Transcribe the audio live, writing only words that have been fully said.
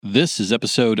This is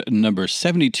episode number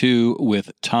 72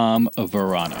 with Tom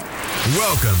Varano.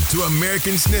 Welcome to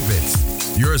American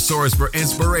Snippets, your source for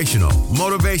inspirational,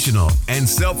 motivational, and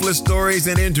selfless stories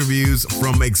and interviews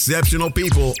from exceptional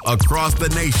people across the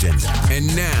nation.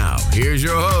 And now, here's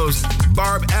your hosts,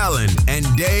 Barb Allen and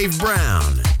Dave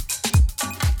Brown.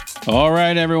 All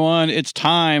right, everyone, it's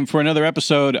time for another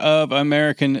episode of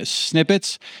American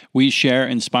Snippets. We share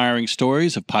inspiring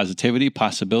stories of positivity,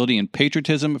 possibility, and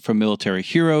patriotism from military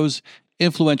heroes,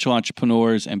 influential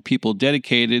entrepreneurs, and people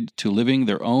dedicated to living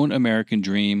their own American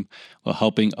dream while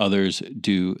helping others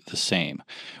do the same.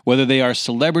 Whether they are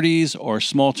celebrities or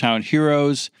small-town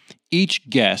heroes, each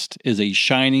guest is a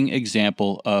shining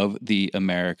example of the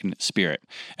American spirit.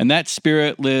 And that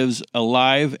spirit lives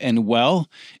alive and well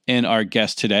in our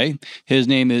guest today. His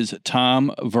name is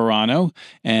Tom Varano,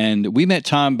 and we met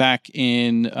Tom back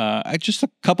in just a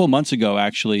couple months ago,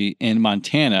 actually, in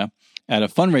Montana, at a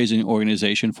fundraising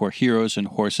organization for Heroes and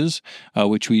Horses,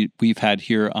 which we've had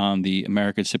here on the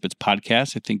American Snippets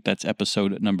podcast. I think that's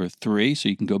episode number 3, so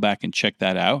you can go back and check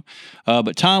that out.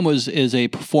 But Tom is a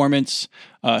performance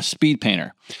speed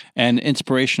painter and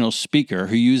inspirational speaker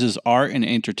who uses art and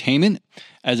entertainment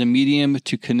as a medium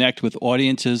to connect with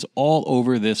audiences all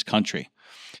over this country.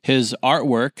 His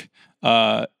artwork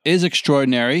is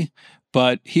extraordinary,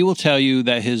 but he will tell you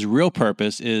that his real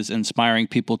purpose is inspiring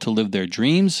people to live their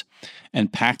dreams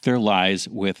and pack their lives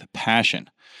with passion.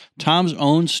 Tom's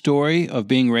own story of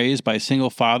being raised by a single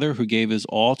father who gave his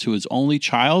all to his only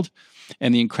child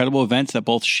and the incredible events that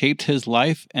both shaped his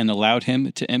life and allowed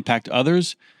him to impact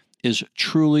others is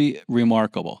truly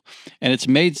remarkable. And it's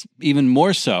made even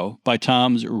more so by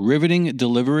Tom's riveting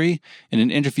delivery in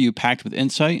an interview packed with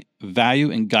insight,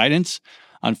 value, and guidance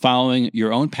on following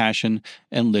your own passion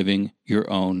and living your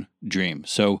own dream.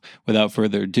 So without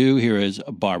further ado, here is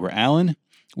Barbara Allen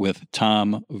with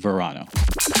Tom Varano.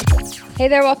 Hey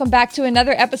there, welcome back to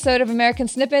another episode of American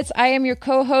Snippets. I am your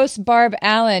co-host, Barb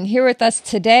Allen. Here with us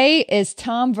today is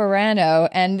Tom Varano,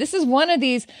 and this is one of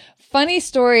these funny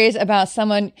stories about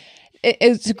someone.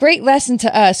 It's a great lesson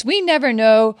to us. We never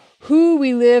know who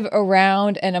we live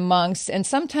around and amongst, and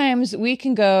sometimes we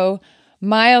can go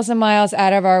miles and miles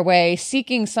out of our way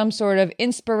seeking some sort of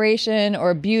inspiration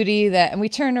or beauty and we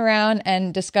turn around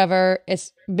and discover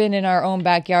it's been in our own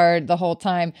backyard the whole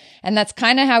time. And that's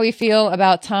kind of how we feel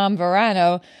about Tom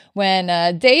Varano. When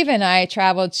Dave and I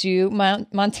traveled to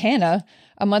Montana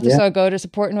a month or so ago to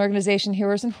support an organization,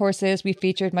 Heroes and Horses, we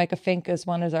featured Micah Fink as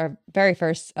one of our very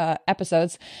first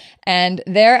episodes. And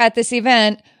there at this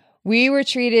event, we were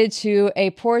treated to a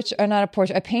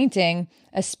painting,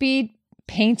 a speed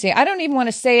painting. I don't even want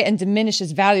to say it and diminish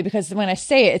his value because when I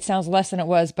say it, it sounds less than it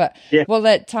was, but we'll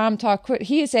let Tom talk quick.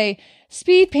 He is a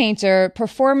speed painter,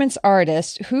 performance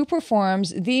artist who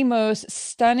performs the most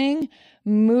stunning,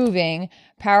 moving,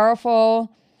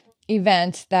 powerful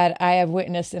event that I have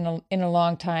witnessed in a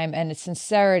long time. And its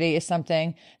sincerity is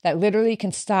something that literally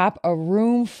can stop a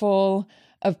room full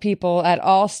of people at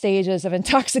all stages of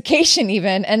intoxication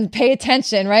even and pay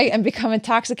attention, right? And become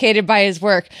intoxicated by his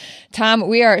work. Tom,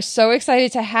 we are so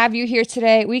excited to have you here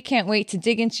today. We can't wait to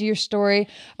dig into your story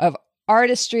of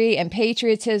artistry and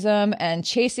patriotism and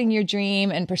chasing your dream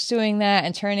and pursuing that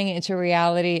and turning it into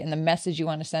reality and the message you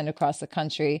want to send across the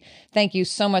country. Thank you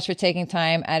so much for taking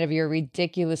time out of your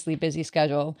ridiculously busy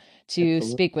schedule to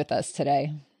speak with us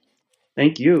today.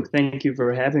 Thank you. Thank you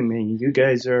for having me. You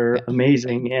guys are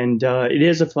amazing. And it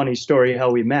is a funny story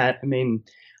how we met. I mean,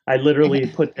 I literally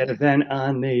put that event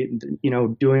on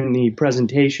doing the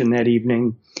presentation that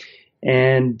evening.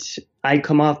 And I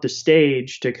come off the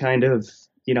stage to kind of,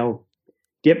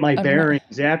 get my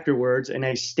bearings afterwards. And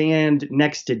I stand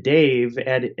next to Dave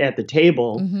at the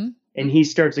table. Mm-hmm. And he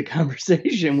starts a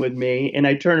conversation with me, and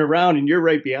I turn around, and you're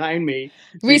right behind me.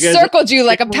 So we circled you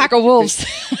like a pack of wolves.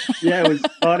 Yeah, it was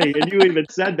funny, and you even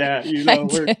said that.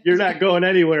 You're not going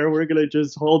anywhere. We're gonna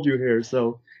just hold you here.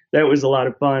 So that was a lot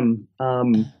of fun.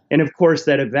 And of course,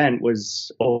 that event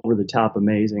was over the top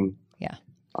amazing. Yeah.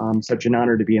 Such an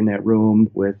honor to be in that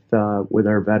room with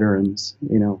our veterans.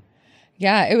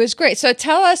 Yeah, it was great. So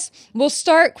tell us, we'll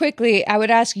start quickly. I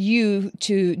would ask you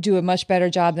to do a much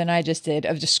better job than I just did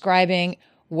of describing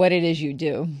what it is you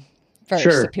do first,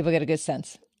 Sure. So people get a good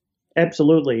sense.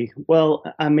 Absolutely. Well,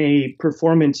 I'm a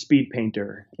performance speed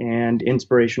painter and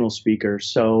inspirational speaker.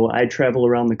 So I travel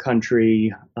around the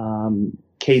country,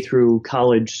 K through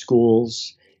college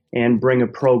schools, and bring a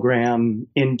program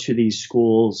into these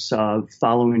schools,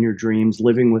 following your dreams,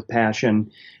 living with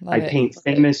passion. I paint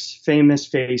famous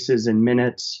faces in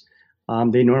minutes.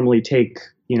 They normally take,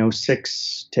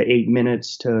 6 to 8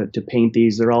 minutes to paint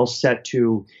these. They're all set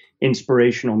to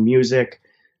inspirational music.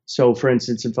 So, for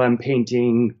instance, if I'm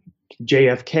painting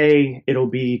JFK, it'll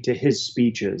be to his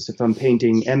speeches. If I'm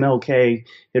painting MLK,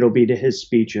 it'll be to his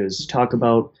speeches. Talk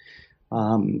about,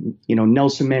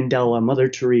 Nelson Mandela, Mother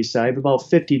Teresa. I have about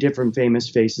 50 different famous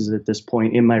faces at this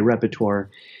point in my repertoire.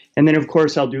 And then, of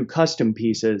course, I'll do custom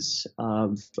pieces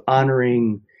of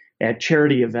honoring at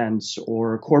charity events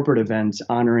or corporate events,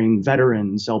 honoring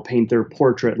veterans. I'll paint their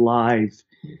portrait live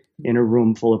in a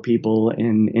room full of people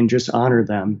and just honor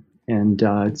them. And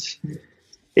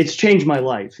it's changed my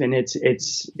life. And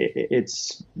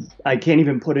it's I can't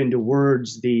even put into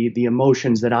words the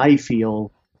emotions that I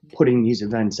feel putting these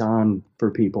events on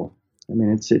for people. I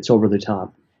mean, it's over the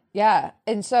top. Yeah.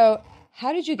 And so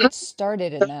how did you get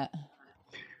started in that?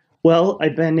 Well,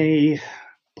 I've been a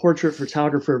portrait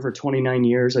photographer for 29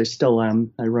 years. I still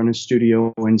am. I run a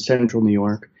studio in central New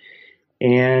York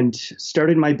and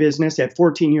started my business at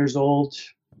 14 years old.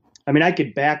 I mean, I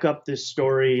could back up this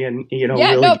story and,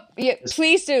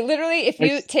 please do. Literally, if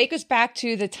you take us back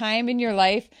to the time in your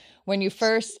life when you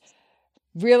first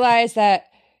realized that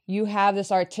you have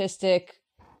this artistic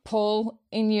pull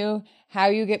in you, how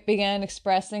you began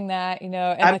expressing that, and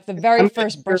like the very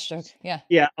first brushstroke. Yeah.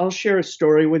 Yeah. I'll share a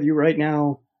story with you right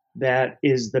now that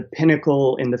is the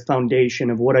pinnacle and the foundation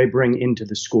of what I bring into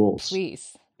the schools.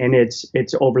 Please. And it's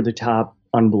over the top,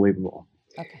 unbelievable.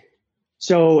 Okay.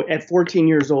 So at 14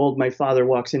 years old, my father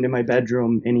walks into my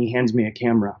bedroom and he hands me a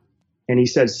camera. And he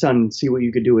says, "Son, see what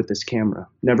you could do with this camera."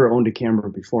 Never owned a camera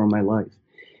before in my life.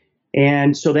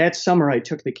 And so that summer I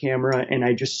took the camera and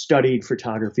I just studied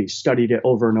photography, studied it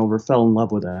over and over, fell in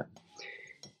love with it.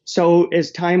 So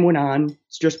as time went on,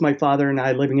 it's just my father and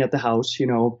I living at the house,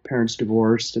 parents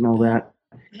divorced and all that.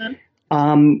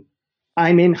 Mm-hmm.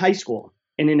 I'm in high school.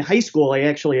 And in high school, I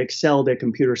actually excelled at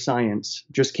computer science.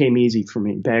 Just came easy for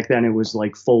me. Back then it was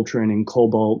like Fortran and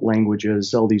Cobalt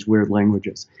languages, all these weird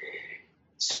languages.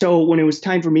 So when it was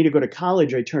time for me to go to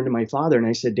college, I turned to my father and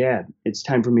I said, "Dad, it's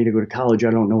time for me to go to college. I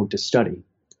don't know what to study."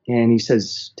 And he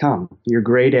says, "Tom, you're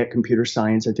great at computer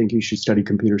science. I think you should study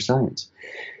computer science."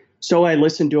 So I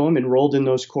listened to him, enrolled in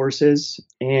those courses.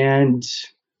 And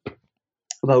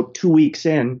about 2 weeks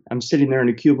in, I'm sitting there in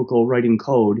a cubicle writing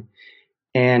code.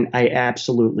 And I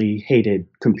absolutely hated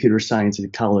computer science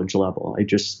at college level. I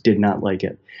just did not like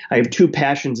it. I have two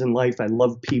passions in life. I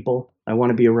love people. I want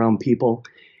to be around people.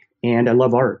 And I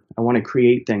love art. I want to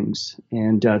create things.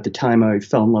 And at the time, I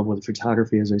fell in love with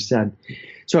photography, as I said.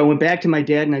 So I went back to my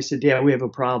dad and I said, "Dad, we have a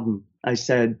problem." I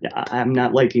said, "I'm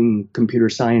not liking computer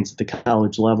science at the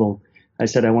college level." I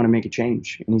said, "I want to make a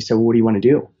change." And he said, "Well, what do you want to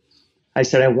do?" I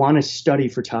said, "I want to study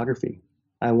photography.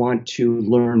 I want to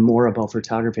learn more about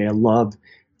photography. I love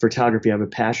photography. I have a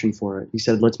passion for it." He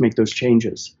said, "Let's make those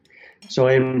changes." So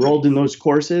I enrolled in those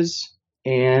courses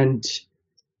and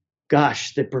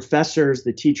gosh, the professors,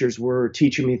 the teachers were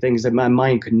teaching me things that my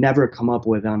mind could never come up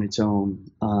with on its own.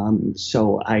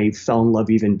 So I fell in love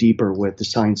even deeper with the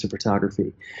science of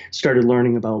photography. Started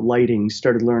learning about lighting,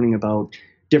 started learning about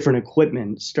different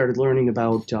equipment, started learning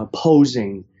about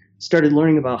posing, started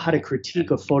learning about how to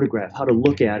critique a photograph, how to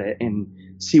look at it and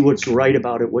see what's right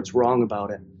about it, what's wrong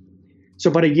about it. So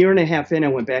about a year and a half in, I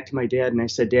went back to my dad and I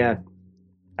said, "Dad,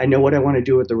 I know what I want to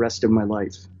do with the rest of my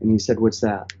life." And he said, "What's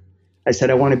that?" I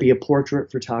said, "I want to be a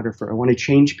portrait photographer. I want to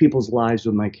change people's lives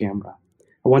with my camera.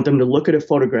 I want them to look at a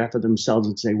photograph of themselves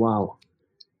and say, wow,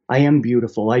 I am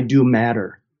beautiful. I do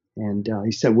matter." And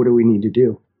he said, "What do we need to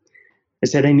do?" I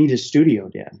said, "I need a studio,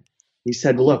 Dad." He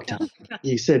said, "Look, Tom,"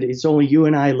 he said, "it's only you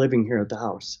and I living here at the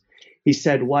house." He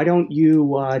said, "Why don't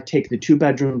you take the 2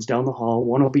 bedrooms down the hall?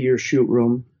 One will be your shoot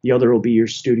room. The other will be your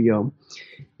studio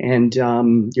and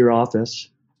your office.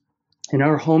 And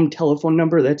our home telephone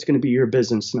number, that's going to be your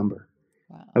business number."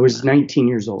 Wow. I was 19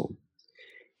 years old.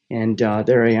 And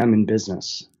there I am in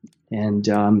business and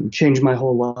changed my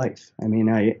whole life. I mean,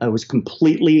 I was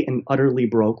completely and utterly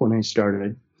broke when I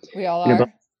started. We all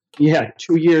are.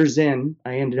 2 years in,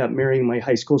 I ended up marrying my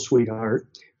high school sweetheart.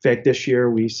 In fact, this year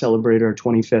we celebrate our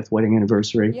 25th wedding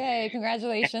anniversary. Yay,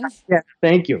 congratulations. Yeah,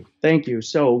 thank you. Thank you.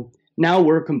 So now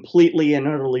we're completely and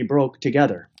utterly broke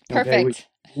together. Perfect.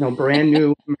 Okay? Brand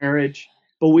new marriage,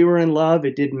 but we were in love.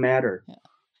 It didn't matter. Yeah.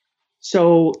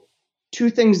 So 2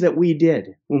 things that we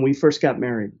did when we first got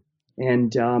married.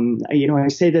 And, I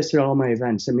say this at all my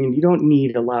events. I mean, you don't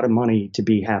need a lot of money to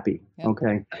be happy. Yep.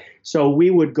 Okay. So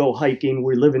we would go hiking.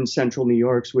 We live in central New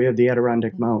York. So we have the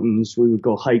Adirondack Mountains. We would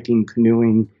go hiking,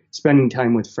 canoeing, spending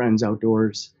time with friends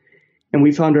outdoors. And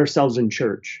we found ourselves in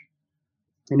church.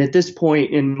 And at this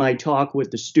point in my talk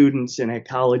with the students and at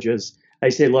colleges, I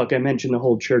say, look, I mentioned the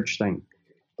whole church thing,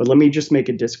 but let me just make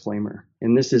a disclaimer.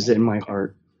 And this is in my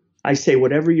heart. I say,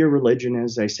 whatever your religion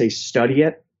is, I say, study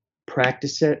it,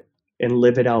 practice it, and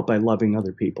live it out by loving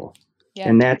other people. Yeah.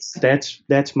 And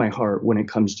that's my heart when it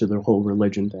comes to the whole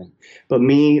religion thing. But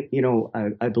me,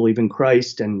 I believe in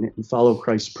Christ and follow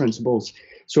Christ's principles.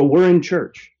 So we're in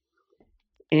church.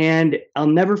 And I'll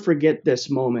never forget this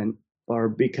moment,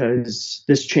 Barb, because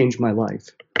this changed my life.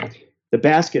 The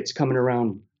basket's coming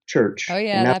around church. Oh,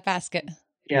 yeah, that basket.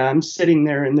 Yeah, I'm sitting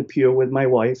there in the pew with my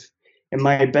wife, and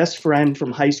my best friend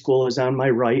from high school is on my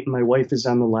right, and my wife is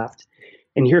on the left.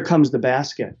 And here comes the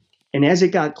basket. And as it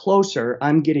got closer,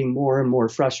 I'm getting more and more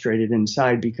frustrated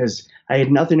inside because I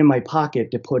had nothing in my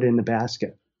pocket to put in the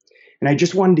basket. And I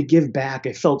just wanted to give back.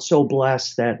 I felt so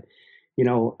blessed that,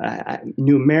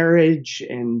 new marriage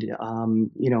and,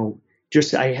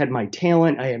 just I had my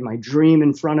talent. I had my dream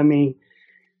in front of me.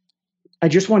 I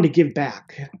just wanted to give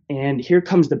back. And here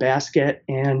comes the basket.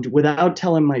 And without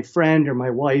telling my friend or my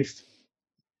wife,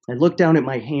 I looked down at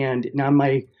my hand, and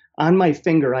on my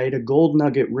finger, I had a gold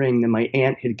nugget ring that my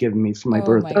aunt had given me for my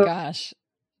birthday. Oh my gosh.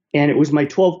 And it was my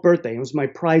 12th birthday. It was my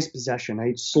prized possession.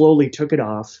 I slowly took it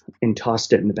off and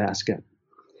tossed it in the basket.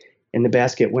 And the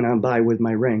basket went on by with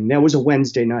my ring. That was a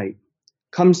Wednesday night.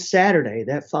 Come Saturday,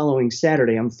 that following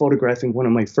Saturday, I'm photographing one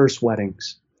of my first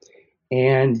weddings.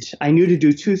 And I knew to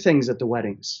do two things at the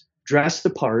weddings: dress the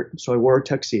part, so I wore a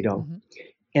tuxedo. Mm-hmm.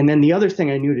 And then the other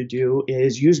thing I knew to do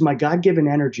is use my God-given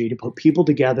energy to put people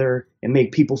together and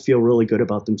make people feel really good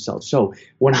about themselves. So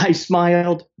when I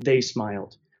smiled, they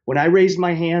smiled. When I raised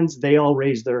my hands, they all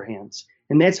raised their hands.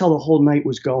 And that's how the whole night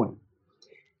was going.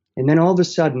 And then all of a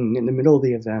sudden, in the middle of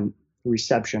the event,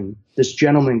 reception, this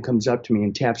gentleman comes up to me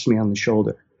and taps me on the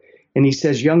shoulder. And he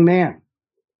says, "Young man,"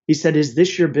 he said, "is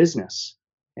this your business?"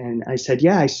 And I said,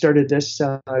 "Yeah, I started this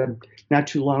not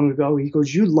too long ago." He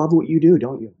goes, "You love what you do,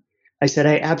 don't you?" I said,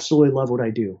 "I absolutely love what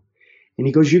I do." And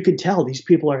he goes, "You could tell these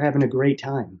people are having a great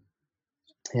time."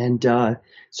 And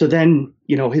so then,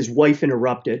 his wife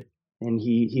interrupted, and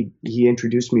he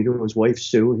introduced me to his wife,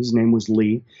 Sue. His name was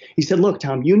Lee. He said, "Look,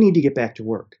 Tom, you need to get back to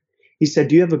work." He said,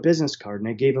 "Do you have a business card?" And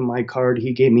I gave him my card.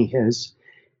 He gave me his.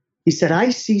 He said,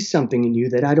 "I see something in you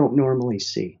that I don't normally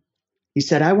see." He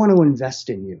said, "I want to invest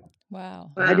in you."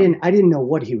 Wow. I didn't know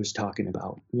what he was talking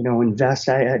about. Invest.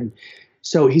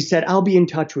 So he said, "I'll be in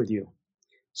touch with you."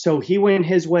 So he went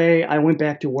his way. I went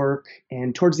back to work.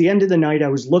 And towards the end of the night, I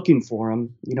was looking for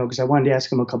him, because I wanted to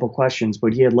ask him a couple questions,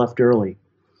 but he had left early.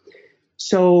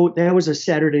 So that was a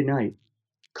Saturday night.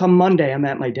 Come Monday, I'm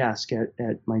at my desk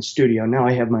at my studio. Now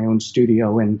I have my own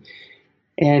studio.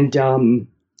 And I'm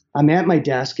at my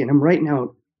desk, and I'm writing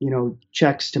out,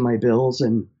 checks to my bills.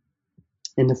 And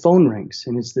the phone rings,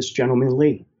 and it's this gentleman,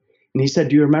 Lee. And he said,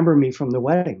 "Do you remember me from the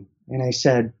wedding?" And I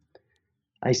said,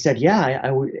 "Yeah,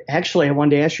 I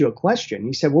wanted to ask you a question."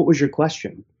 He said, "What was your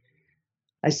question?"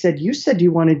 I said, "You said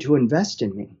you wanted to invest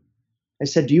in me." I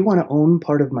said, "Do you want to own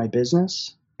part of my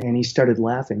business?" And he started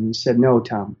laughing. He said, "No,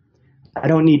 Tom, I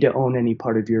don't need to own any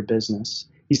part of your business."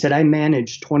 He said, "I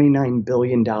manage $29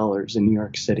 billion in New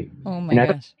York City. Oh my and gosh. I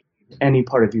don't need any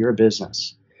part of your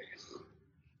business."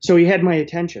 So he had my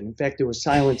attention. In fact, there was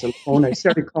silence on the phone. I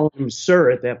started calling him sir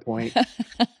at that point.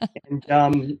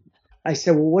 And I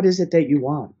said, "Well, what is it that you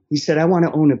want?" He said, "I want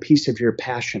to own a piece of your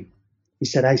passion." He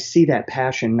said, "I see that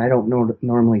passion, and I don't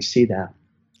normally see that."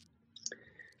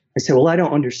 I said, "Well, I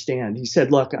don't understand." He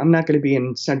said, "Look, I'm not going to be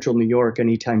in central New York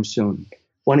anytime soon.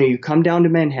 Why don't you come down to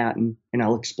Manhattan, and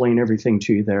I'll explain everything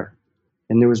to you there."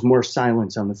 And there was more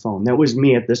silence on the phone. That was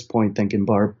me at this point thinking,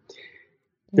 Barb,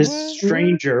 this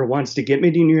stranger wants to get me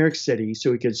to New York City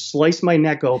so he could slice my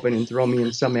neck open and throw me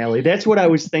in some alley. That's what I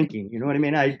was thinking. You know what I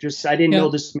mean? I didn't know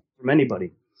this from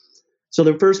anybody. So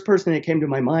the first person that came to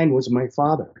my mind was my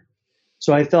father.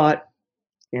 So I thought,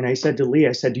 and I said to Lee,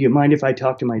 I said, "Do you mind if I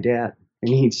talk to my dad?" And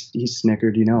he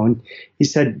snickered, and he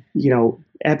said,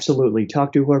 "Absolutely,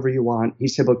 talk to whoever you want." He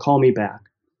said, "But call me back."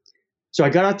 So I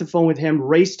got off the phone with him,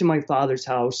 raced to my father's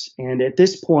house. And at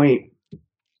this point,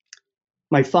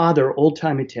 my father, old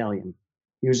time Italian,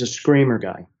 he was a screamer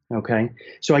guy. Okay.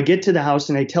 So I get to the house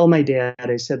and I tell my dad,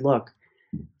 I said, "Look,"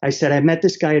 I said, "I met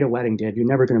this guy at a wedding, Dad. You're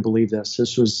never going to believe this.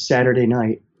 This was Saturday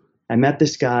night. I met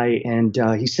this guy, and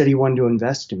he said he wanted to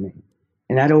invest in me.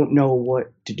 And I don't know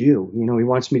what to do. He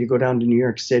wants me to go down to New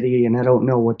York City, and I don't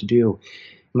know what to do."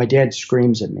 My dad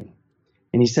screams at me,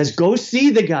 and he says, "Go see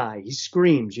the guy." He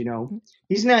screams,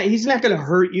 he's not going to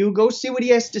hurt you. Go see what he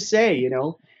has to say,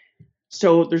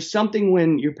 So there's something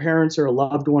when your parents or a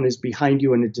loved one is behind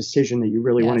you in a decision that you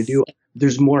really want to do.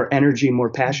 There's more energy, more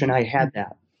passion. I had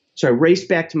that. So I race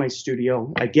back to my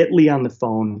studio. I get Lee on the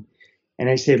phone, and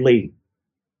I say, "Lee,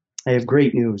 I have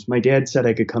great news. My dad said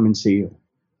I could come and see you."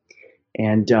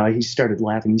 And he started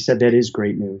laughing. He said, "That is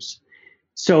great news."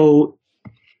 So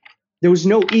There was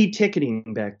no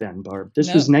e-ticketing back then, Barb.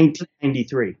 This was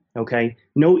 1993, okay?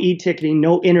 No e-ticketing,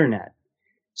 no internet.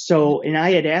 So, and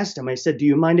I had asked him, I said, do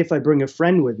you mind if I bring a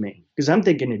friend with me? Because I'm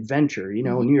thinking adventure,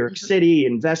 New York City,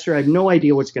 investor. I have no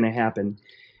idea what's going to happen.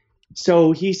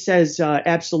 So he says,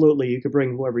 absolutely, you could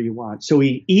bring whoever you want. So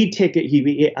he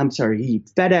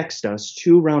FedExed us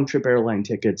 2 round-trip airline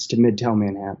tickets to Midtown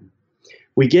Manhattan.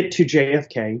 We get to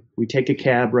JFK. We take a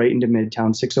cab right into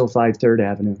Midtown, 605 3rd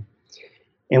Avenue.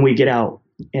 And we get out,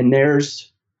 and there's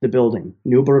the building,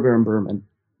 Neuberger and Berman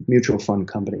Mutual Fund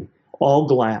Company, all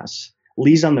glass.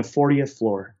 Lee's on the 40th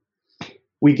floor.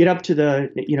 We get up to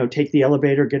take the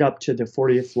elevator, get up to the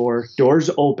 40th floor, doors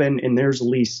open, and there's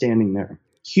Lee standing there.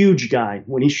 Huge guy.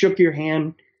 When he shook your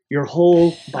hand, your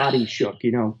whole body shook,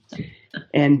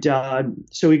 And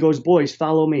so he goes, boys,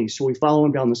 follow me. So we follow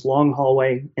him down this long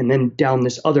hallway and then down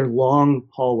this other long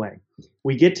hallway.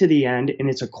 We get to the end, and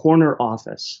it's a corner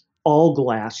office. All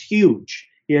glass, huge.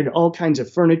 He had all kinds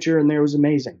of furniture in there. It was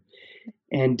amazing.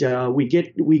 And we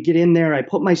get in there. I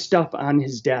put my stuff on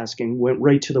his desk and went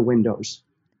right to the windows.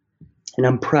 And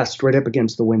I'm pressed right up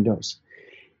against the windows.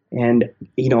 And,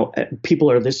 people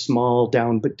are this small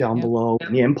down below.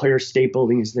 And the Empire State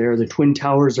Building is there. The Twin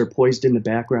Towers are poised in the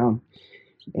background.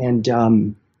 And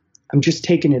I'm just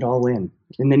taking it all in.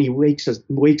 And then he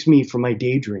wakes me from my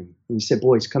daydream. And he said,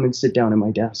 boys, come and sit down at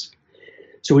my desk.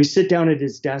 So we sit down at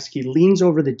his desk. He leans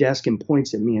over the desk and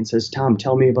points at me and says, Tom,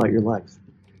 tell me about your life.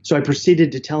 So I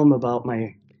proceeded to tell him about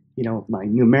my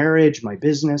new marriage, my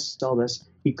business, all this.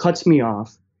 He cuts me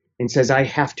off and says, I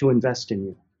have to invest in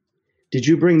you. Did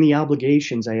you bring the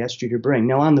obligations I asked you to bring?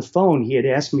 Now, on the phone, he had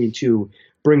asked me to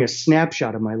bring a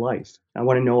snapshot of my life. I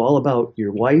want to know all about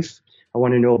your wife. I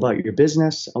want to know about your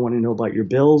business. I want to know about your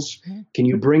bills. Can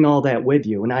you bring all that with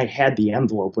you? And I had the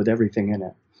envelope with everything in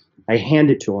it. I hand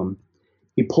it to him.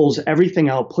 He pulls everything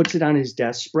out, puts it on his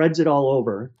desk, spreads it all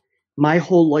over. My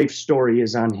whole life story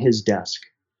is on his desk.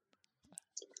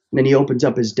 And then he opens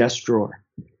up his desk drawer,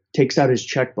 takes out his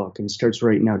checkbook, and starts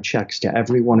writing out checks to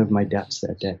every one of my debts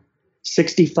that day.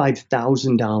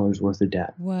 $65,000 worth of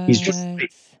debt. What? He's just writing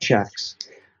checks.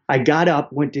 I got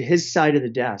up, went to his side of the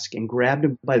desk, and grabbed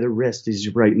him by the wrist as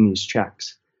he's writing these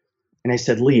checks. And I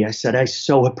said, Lee, I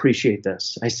so appreciate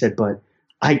this. I said, but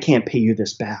I can't pay you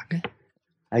this back.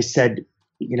 I said,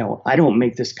 I don't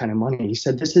make this kind of money. He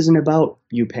said, this isn't about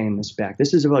you paying this back.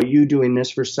 This is about you doing this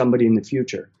for somebody in the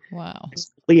future. Wow.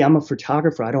 Said, Lee, I'm a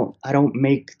photographer. I don't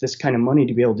make this kind of money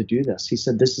to be able to do this. He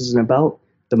said, this isn't about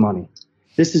the money.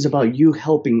 This is about you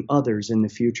helping others in the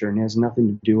future, and it has nothing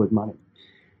to do with money.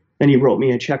 Then he wrote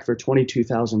me a check for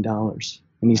 $22,000.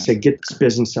 And he said, get this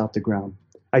business off the ground.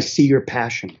 I see your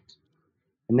passion.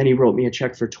 And then he wrote me a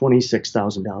check for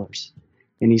 $26,000.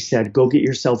 And he said, go get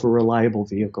yourself a reliable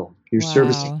vehicle. Your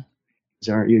servicing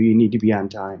aren't you? You need to be on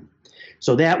time.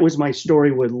 So that was my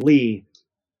story with Lee.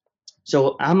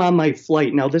 So I'm on my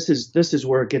flight. Now, this is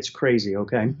where it gets crazy,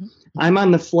 okay? Mm-hmm. I'm on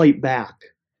the flight back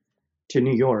to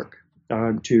New York,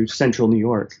 to central New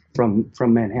York from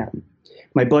Manhattan.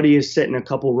 My buddy is sitting a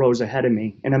couple rows ahead of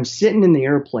me, and I'm sitting in the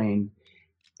airplane,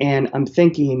 and I'm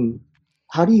thinking,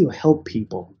 how do you help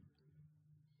people?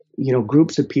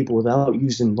 Groups of people without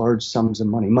using large sums of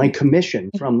money. My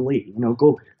commission from Lee,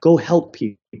 go help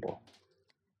people.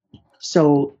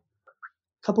 So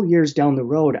a couple years down the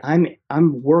road,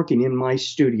 I'm working in my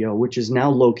studio, which is now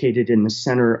located in the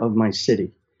center of my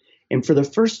city. And for the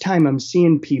first time, I'm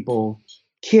seeing people,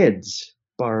 kids,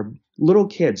 Barb, little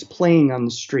kids playing on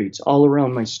the streets all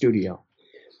around my studio.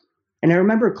 And I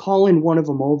remember calling one of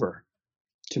them over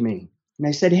to me. And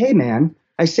I said, hey, man,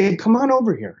 I said, come on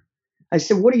over here. I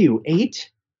said, what are you,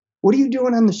 8? What are you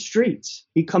doing on the streets?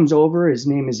 He comes over. His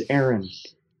name is Aaron.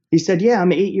 He said, yeah,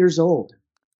 I'm 8 years old.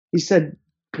 He said,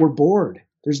 we're bored.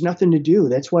 There's nothing to do.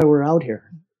 That's why we're out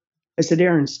here. I said,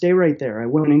 Aaron, stay right there. I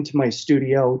went into my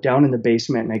studio down in the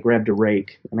basement, and I grabbed a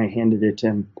rake, and I handed it to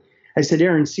him. I said,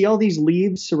 Aaron, see all these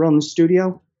leaves around the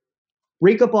studio?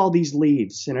 Rake up all these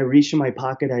leaves. And I reached in my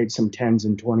pocket. I had some 10s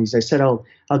and 20s. I said, I'll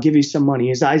give you some money.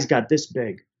 His eyes got this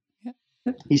big.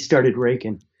 He started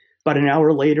raking. About an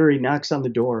hour later, he knocks on the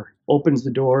door, opens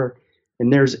the door,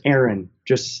 and there's Aaron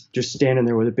just standing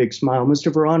there with a big smile.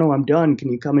 Mr. Verano, I'm done.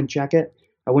 Can you come and check it?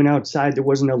 I went outside. There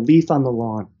wasn't a leaf on the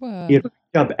lawn. Whoa. He had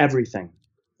picked up everything.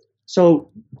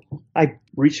 So I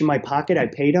reached in my pocket. I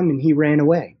paid him, and he ran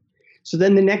away. So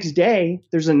then the next day,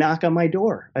 there's a knock on my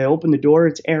door. I open the door.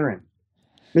 It's Aaron.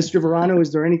 Mr. Verano,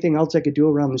 is there anything else I could do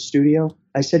around the studio?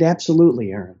 I said,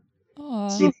 absolutely, Aaron.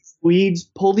 Aww. See these weeds?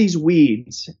 Pull these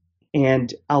weeds,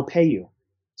 and I'll pay you.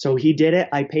 So he did it.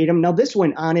 I paid him. Now this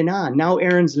went on and on. Now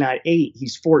Aaron's not 8.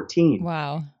 He's 14.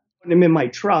 Wow. Putting him in my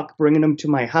truck, bringing him to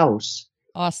my house.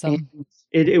 Awesome.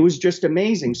 And it was just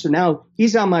amazing. So now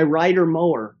he's on my rider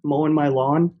mower, mowing my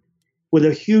lawn with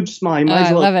a huge smile. He might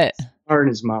as well I love it. in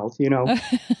his mouth,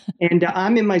 And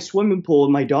I'm in my swimming pool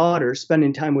with my daughter,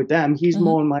 spending time with them. He's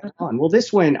mowing my lawn. Well,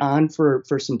 this went on for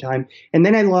some time, and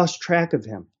then I lost track of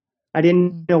him. I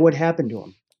didn't know what happened to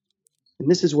him. And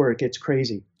this is where it gets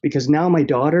crazy, because now my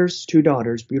daughters, 2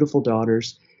 daughters, beautiful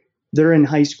daughters, they're in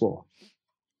high school.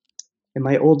 And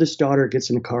my oldest daughter gets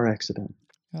in a car accident.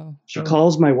 She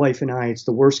calls my wife and I. It's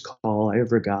the worst call I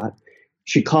ever got.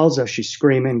 She calls us. She's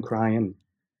screaming, crying.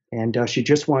 And she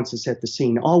just wants us at the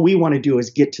scene. All we want to do is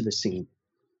get to the scene.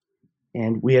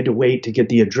 And we had to wait to get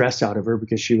the address out of her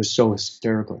because she was so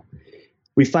hysterical.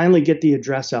 We finally get the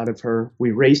address out of her.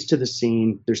 We race to the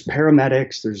scene. There's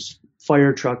paramedics. There's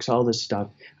fire trucks, all this stuff.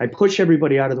 I push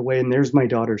everybody out of the way, and there's my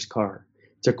daughter's car.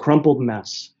 It's a crumpled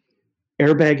mess.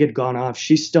 Airbag had gone off.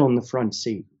 She's still in the front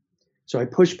seat. So I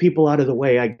push people out of the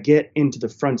way. I get into the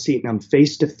front seat, and I'm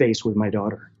face to face with my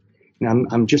daughter. And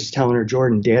I'm just telling her,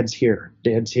 Jordan, Dad's here.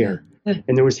 Dad's here.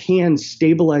 And there was hands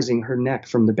stabilizing her neck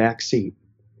from the back seat.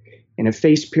 And a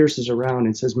face pierces around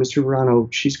and says, Mr. Verano,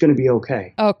 she's going to be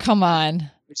okay. Oh, come on.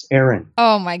 It's Aaron.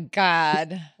 Oh, my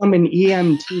God. I'm an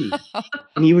EMT.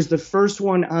 And he was the first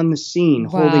one on the scene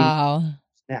holding his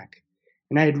neck.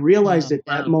 And I had realized at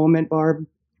that moment, Barb,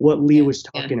 what Lee was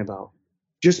talking about.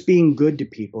 Just being good to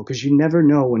people, because you never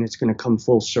know when it's going to come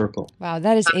full circle. Wow,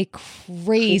 that is a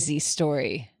crazy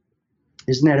story.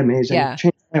 Isn't that amazing? Yeah.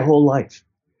 Changed my whole life.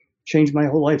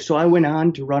 So I went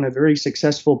on to run a very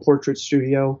successful portrait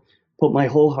studio, put my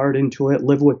whole heart into it,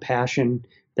 live with passion,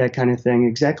 that kind of thing.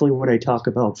 Exactly what I talk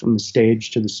about from the stage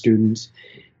to the students.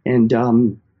 And,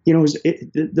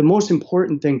 the most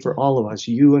important thing for all of us,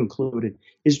 you included,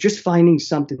 is just finding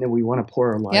something that we want to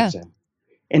pour our lives in.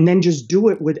 And then just do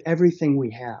it with everything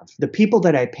we have. The people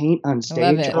that I paint on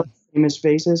stage, all famous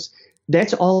faces,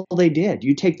 that's all they did.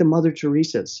 You take the Mother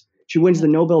Teresa's. She wins the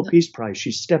Nobel Peace Prize.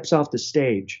 She steps off the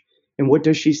stage. And what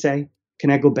does she say?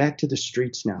 Can I go back to the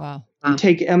streets now? Wow. You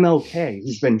take MLK,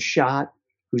 who's been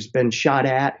shot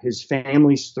at, his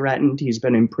family's threatened, he's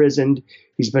been imprisoned,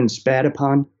 he's been spat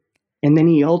upon, and then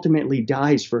he ultimately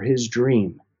dies for his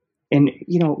dream. And,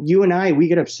 you and I, we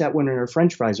get upset when our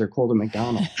French fries are cold at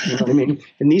McDonald's. You know what I mean?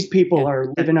 And these people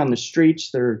are living on the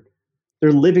streets. They're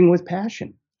living with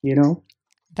passion,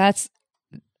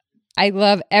 I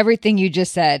love everything you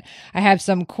just said. I have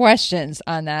some questions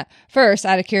on that. First,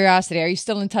 out of curiosity, are you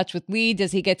still in touch with Lee?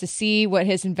 Does he get to see what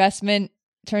his investment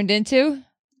turned into?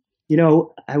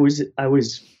 I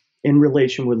was in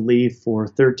relation with Lee for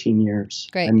 13 years.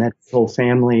 Great. I met his whole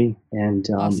family, and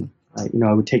Awesome.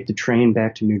 I would take the train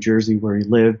back to New Jersey where he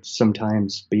lived,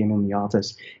 sometimes being in the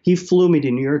office. He flew me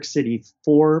to New York City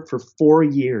for 4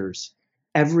 years,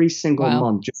 every single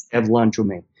month, just to have lunch with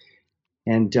me.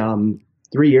 And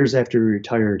 3 years after he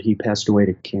retired, he passed away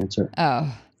to cancer.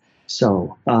 Oh.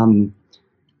 So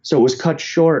it was cut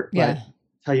short. Yeah. But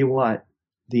tell you what,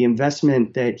 the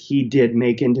investment that he did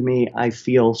make into me, I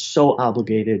feel so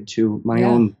obligated to my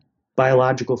own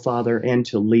biological father and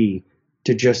to Lee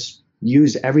to just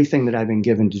use everything that I've been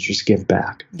given to just give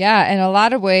back. Yeah. In a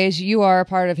lot of ways, you are a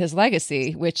part of his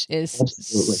legacy, which is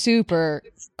Absolutely. super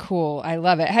cool. I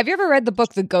love it. Have you ever read the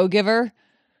book, The Go-Giver?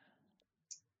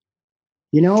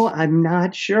 I'm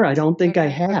not sure. I don't think I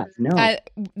have. No.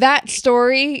 That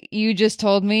story you just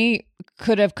told me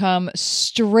could have come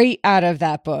straight out of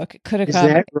that book. Could have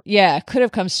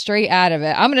come straight out of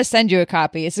it. I'm going to send you a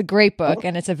copy. It's a great book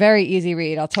and it's a very easy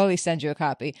read. I'll totally send you a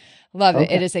copy. Love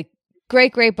it. It is a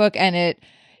great, great book. And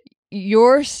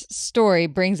your story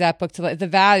brings that book to life. The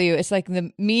value, it's like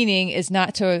the meaning is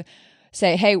not to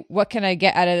say, hey, what can I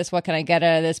get out of this? What can I get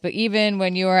out of this? But even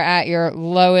when you are at your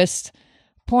lowest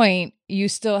point, you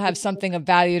still have something of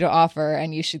value to offer,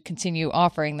 and you should continue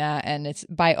offering that. And it's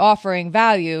by offering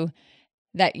value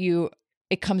that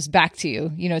it comes back to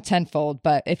you, tenfold.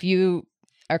 But if you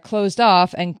are closed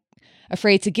off and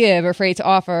afraid to give or afraid to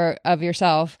offer of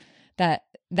yourself,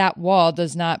 that wall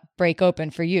does not break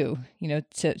open for you,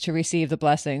 to receive the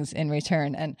blessings in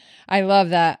return. And I love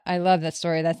that. I love that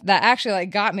story. That actually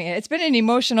got me. It's been an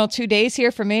emotional 2 days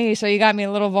here for me. So you got me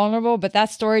a little vulnerable, but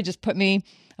that story just put me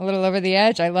a little over the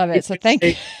edge. I love it. So thank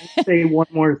you. Say one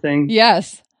more thing.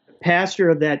 Yes. The pastor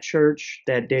of that church,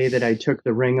 that day that I took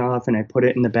the ring off and I put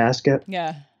it in the basket.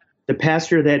 Yeah. The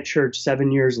pastor of that church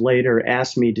 7 years later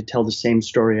asked me to tell the same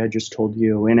story I just told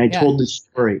you. And I told the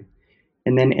story.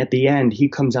 And then at the end, he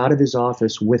comes out of his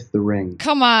office with the ring.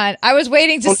 Come on. I was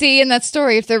waiting to see in that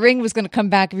story if the ring was going to come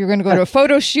back, if you were going to go to a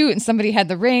photo shoot and somebody had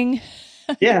the ring.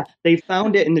 Yeah. They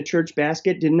found it in the church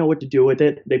basket, didn't know what to do with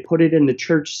it. They put it in the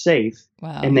church safe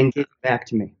and then gave it back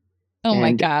to me. Oh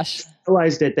my gosh.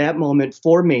 realized at that moment,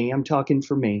 for me, I'm talking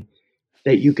for me,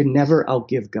 that you can never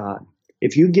outgive God.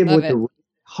 If you give with the right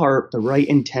heart, the right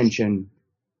intention,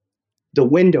 the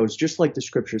windows, just like the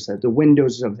scripture said, the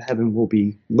windows of heaven will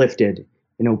be lifted,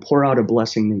 pour out a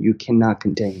blessing that you cannot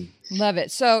contain. Love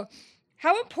it. So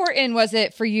how important was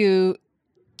it for you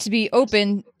to be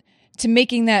open to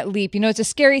making that leap? It's a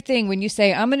scary thing when you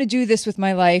say, I'm going to do this with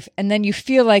my life, and then you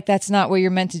feel like that's not what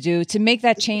you're meant to do, to make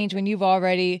that change when you've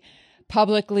already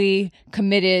publicly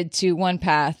committed to one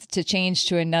path to change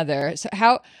to another. So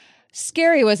how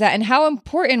scary was that? And how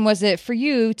important was it for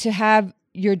you to have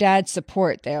your dad's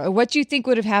support there? What do you think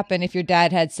would have happened if your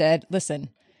dad had said, listen,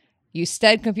 you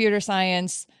studied computer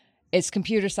science, it's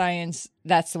computer science,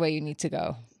 that's the way you need to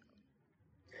go?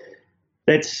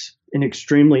 That's an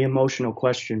extremely emotional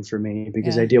question for me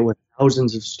because I deal with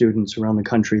thousands of students around the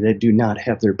country that do not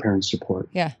have their parents' support.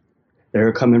 Yeah.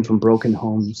 They're coming from broken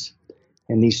homes,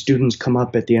 and these students come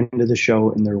up at the end of the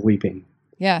show and they're weeping.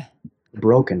 Yeah.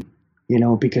 Broken,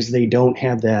 because they don't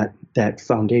have that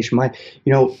foundation.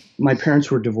 My parents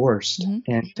were divorced,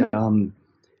 and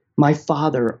my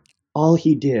father, all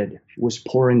he did was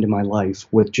pour into my life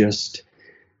with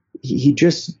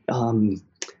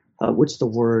what's the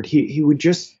word? He would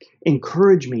just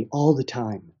encourage me all the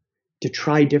time to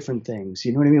try different things.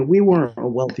 You know what I mean? We weren't a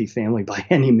wealthy family by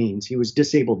any means. He was a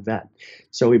disabled vet.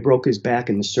 So he broke his back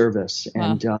in the service.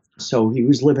 And so he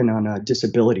was living on a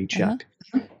disability check.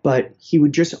 But he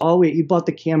would just he bought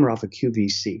the camera off of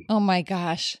QVC. Oh my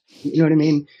gosh. You know what I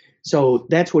mean? So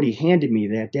that's what he handed me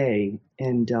that day.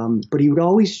 And, but he would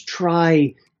always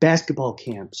try basketball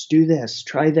camps, do this,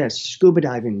 try this, scuba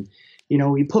diving.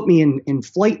 He put me in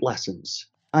flight lessons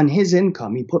on his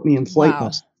income. He put me in flight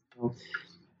lessons.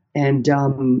 And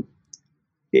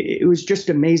it was just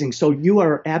amazing. So you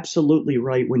are absolutely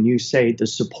right when you say the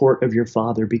support of your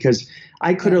father, because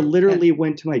I could have literally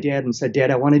went to my dad and said,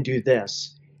 Dad, I want to do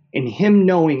this. And him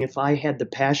knowing if I had the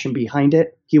passion behind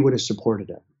it, he would have supported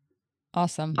it.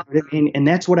 Awesome. And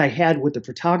that's what I had with the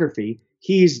photography.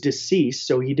 He's deceased,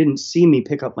 so he didn't see me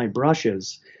pick up my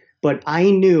brushes. But I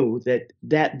knew that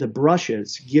the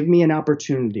brushes give me an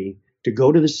opportunity to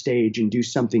go to the stage and do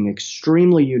something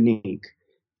extremely unique,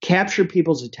 capture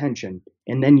people's attention,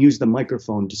 and then use the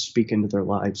microphone to speak into their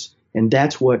lives. And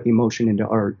that's what Emotion into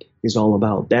Art is all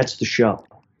about. That's the show.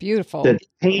 Beautiful. The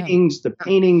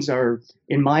paintings are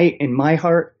in my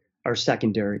heart are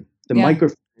secondary. The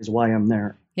microphone is why I'm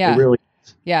there. Yeah. It really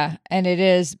is. Yeah. And it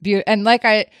is beautiful. And like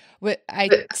I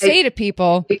say to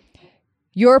people,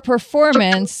 your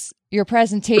performance, your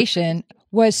presentation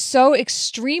was so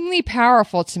extremely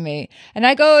powerful to me. And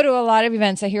I go to a lot of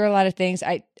events. I hear a lot of things.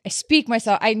 I speak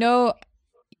myself. I know,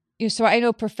 so I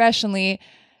know professionally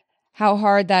how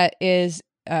hard that is.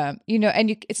 And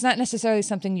it's not necessarily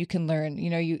something you can learn.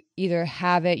 You either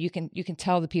have it, you can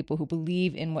tell the people who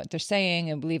believe in what they're saying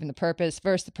and believe in the purpose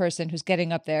versus the person who's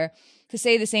getting up there to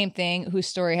say the same thing, whose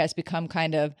story has become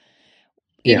kind of,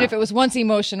 even if it was once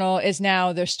emotional, is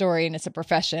now their story and it's a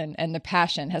profession and the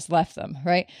passion has left them.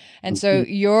 Right. And so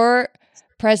your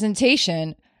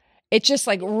presentation, it just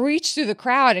like reached through the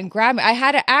crowd and grabbed me. I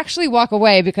had to actually walk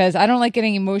away because I don't like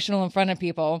getting emotional in front of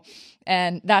people.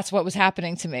 And that's what was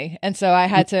happening to me. And so I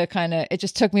had to it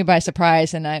just took me by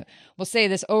surprise. And I will say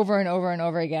this over and over and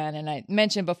over again. And I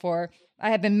mentioned before, I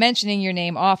have been mentioning your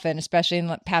name often, especially in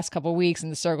the past couple of weeks in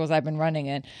the circles I've been running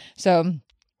in. So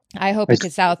I hope it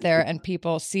gets out there and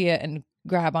people see it and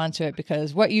grab onto it,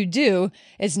 because what you do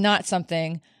is not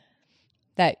something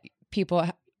that people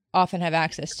often have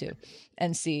access to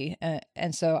and see.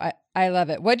 And so I love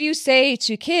it. What do you say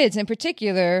to kids in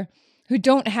particular who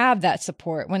don't have that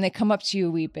support when they come up to you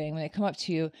weeping, when they come up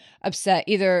to you upset?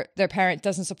 Either their parent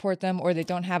doesn't support them, or they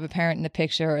don't have a parent in the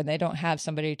picture, or they don't have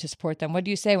somebody to support them. What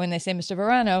do you say when they say, Mr.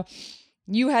 Varano,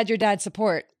 you had your dad's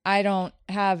support, I don't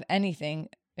have anything,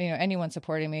 anyone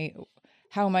supporting me?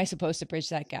 How am I supposed to bridge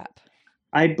that gap?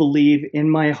 I believe in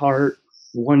my heart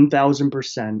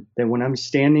 1,000% that when I'm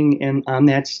standing on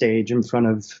that stage in front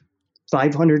of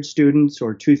 500 students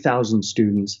or 2,000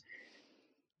 students,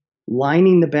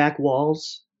 lining the back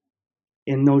walls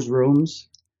in those rooms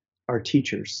are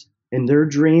teachers, and their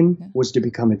dream was to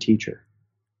become a teacher.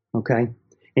 Okay.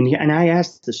 And I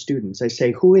asked the students, I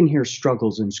say, who in here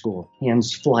struggles in school?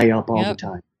 Hands fly up all the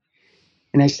time.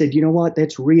 And I said, you know what?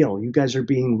 That's real. You guys are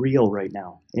being real right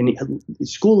now. And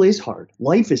school is hard.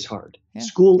 Life is hard. Yeah.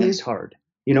 School is hard.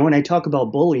 And I talk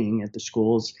about bullying at the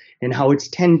schools and how it's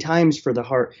 10 times for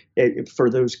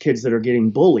those kids that are getting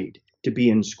bullied to be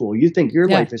in school. You think your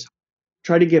life is hard.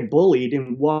 Try to get bullied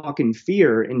and walk in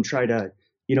fear and try to,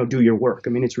 do your work. I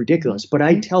mean, it's ridiculous. But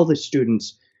I tell the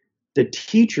students, the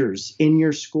teachers in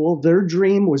your school, their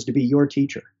dream was to be your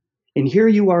teacher. And here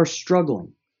you are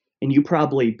struggling. And you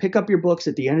probably pick up your books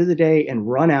at the end of the day and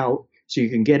run out so you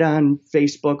can get on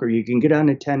Facebook or you can get on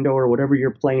Nintendo or whatever you're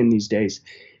playing these days.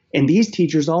 And these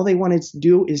teachers, all they wanted to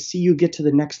do is see you get to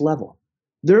the next level.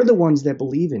 They're the ones that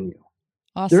believe in you.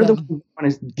 Awesome. They're the ones who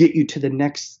want to get you to the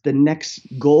next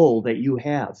goal that you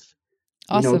have,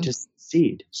 Awesome. to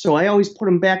succeed. So I always put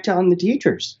them back on the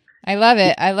teachers. I love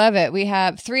it. I love it. We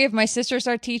have 3 of my sisters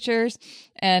are teachers,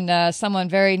 and someone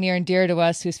very near and dear to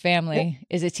us whose family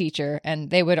is a teacher,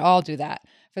 and they would all do that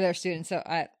for their students. So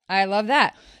I love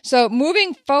that. So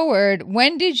moving forward,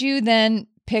 when did you then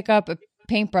pick up a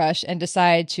paintbrush and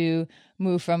decide to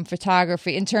move from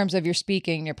photography in terms of your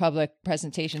speaking, your public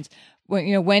presentations?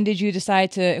 When did you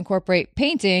decide to incorporate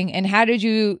painting, and how did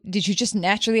you just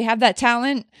naturally have that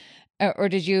talent, or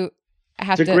did you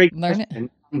have to learn it?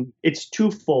 It's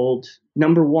twofold.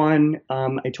 Number one,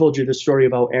 I told you the story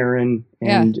about Aaron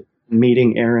and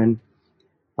meeting Aaron.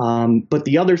 But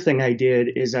the other thing I did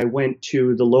is I went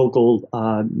to the local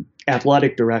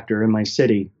athletic director in my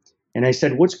city, and I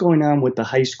said, "What's going on with the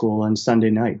high school on Sunday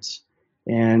nights?"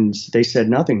 And they said,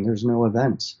 "Nothing. There's no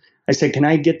events." I said, "Can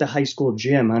I get the high school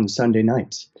gym on Sunday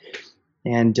nights?"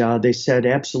 And they said,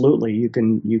 "Absolutely, you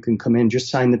can come in,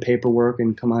 just sign the paperwork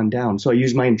and come on down." So I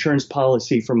used my insurance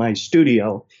policy for my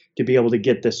studio to be able to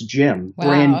get this gym,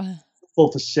 brand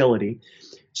full facility.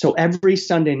 So every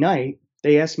Sunday night,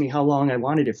 they asked me how long I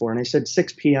wanted it for. And I said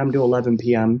 6 p.m. to 11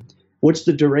 p.m. What's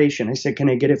the duration? I said, "Can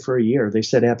I get it for a year?" They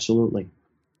said, "Absolutely."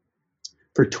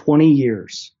 For 20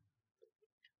 years,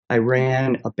 I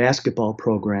ran a basketball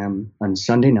program on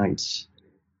Sunday nights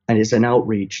and as an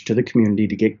outreach to the community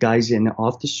to get guys in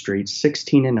off the streets,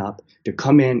 16 and up, to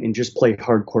come in and just play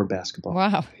hardcore basketball.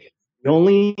 Wow. The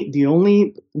only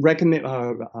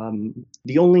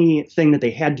thing that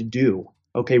they had to do,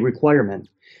 requirement,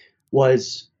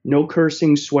 was no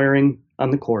cursing, swearing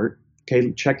on the court.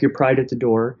 Okay, check your pride at the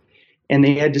door, and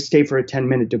they had to stay for a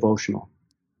 10-minute devotional.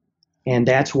 And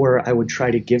that's where I would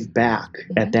try to give back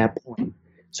at that point.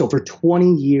 So for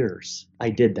 20 years, I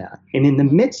did that. And in the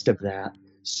midst of that,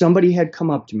 somebody had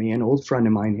come up to me, an old friend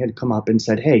of mine had come up and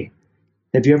said, "Hey,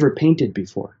 have you ever painted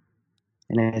before?"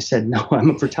 And I said, "No, I'm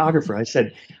a photographer." I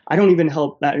said, "I don't even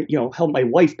help my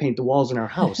wife paint the walls in our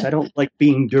house. I don't like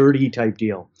being dirty type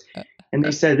deal." And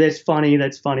they said, that's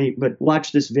funny, but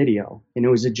watch this video. And it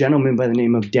was a gentleman by the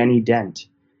name of Denny Dent.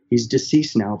 He's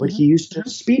deceased now, but he used to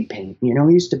speed paint. He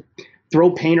used to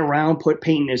throw paint around, put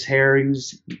paint in his hair. He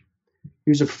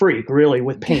was a freak, really,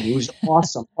 with paint. He was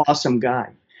an awesome guy.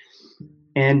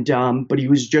 And but he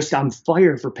was just on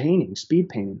fire for painting, speed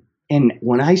painting. And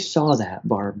when I saw that,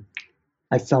 Barb,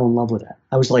 I fell in love with it.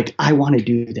 I was like, I want to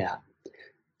do that.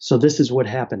 So this is what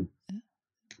happened.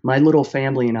 My little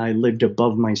family and I lived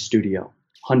above my studio,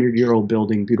 100-year-old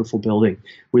building, beautiful building.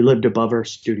 We lived above our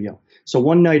studio. So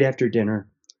one night after dinner,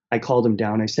 I called him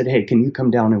down. I said, "Hey, can you come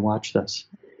down and watch this?"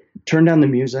 Turned on the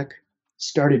music,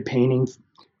 started painting.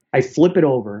 I flip it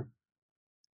over,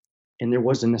 and there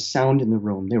wasn't a sound in the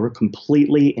room. They were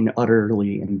completely and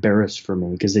utterly embarrassed for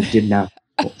me because it did not.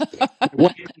 I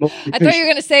thought you were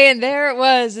going to say, and there it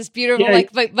was, this beautiful,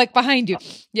 like behind you.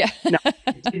 Yeah. No,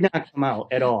 it did not come out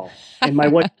at all. And my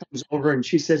wife comes over and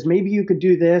she says, "Maybe you could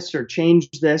do this or change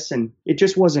this." And it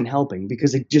just wasn't helping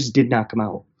because it just did not come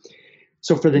out.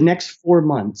 So for the next 4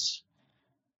 months,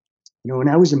 and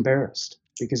I was embarrassed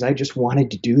because I just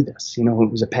wanted to do this. It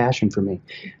was a passion for me,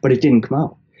 but it didn't come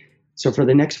out. So for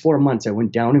the next 4 months, I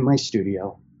went down in my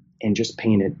studio and just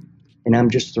painted. And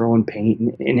I'm just throwing paint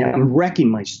and I'm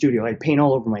wrecking my studio. I paint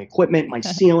all over my equipment, my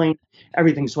ceiling,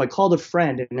 everything. So I called a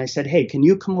friend and I said, "Hey, can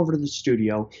you come over to the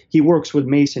studio?" He works with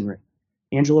masonry,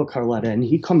 Angelo Carletta, and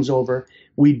he comes over.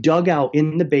 We dug out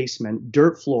in the basement,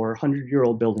 dirt floor,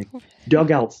 100-year-old building,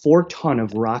 dug out 4 ton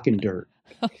of rock and dirt.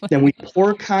 Then we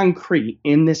pour concrete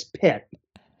in this pit,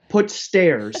 put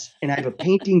stairs, and I have a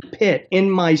painting pit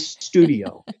in my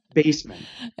studio basement.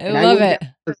 I love it.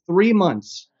 For 3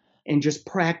 months. And just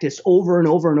practice over and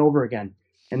over and over again.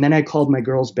 And then I called my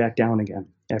girls back down again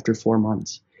after 4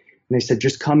 months. And they said,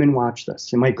 "Just come and watch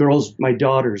this." And my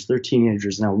daughters, they're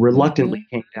teenagers now, reluctantly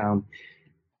came down.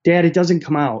 "Dad, it doesn't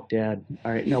come out, Dad."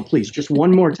 "All right, no, please, just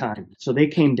one more time." So they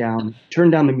came down,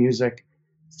 turned down the music,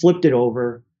 flipped it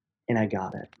over, and I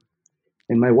got it.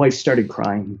 And my wife started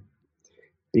crying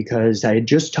because I had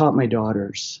just taught my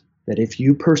daughters that if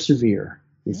you persevere,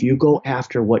 if you go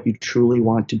after what you truly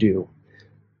want to do,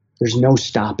 there's no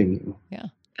stopping you. Yeah.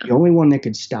 The only one that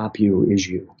could stop you is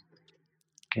you.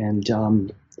 And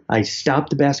I stopped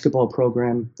the basketball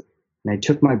program and I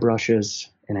took my brushes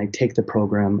and I take the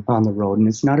program on the road. And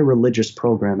it's not a religious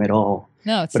program at all.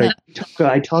 No, it's but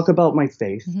not. I talk about my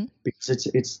faith because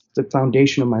it's the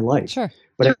foundation of my life. Sure.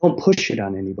 But I don't push it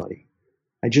on anybody.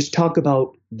 I just talk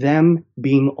about them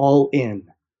being all in,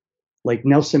 like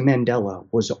Nelson Mandela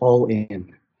was all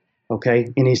in.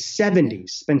 Okay, in his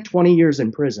 70s, spent 20 years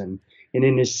in prison, and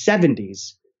in his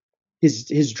 70s,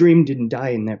 his dream didn't die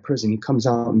in that prison. He comes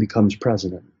out and becomes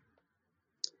president.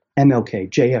 MLK,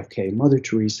 JFK, Mother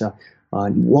Teresa,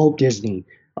 Walt Disney.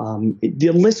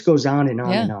 The list goes on and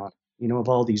on and on. You know, of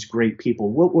all these great people.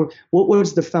 What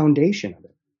was the foundation of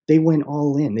it? They went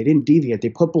all in. They didn't deviate. They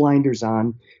put blinders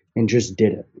on and just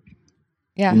did it.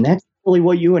 Yeah, and that's really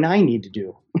what you and I need to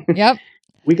do. Yep.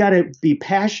 We got to be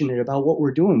passionate about what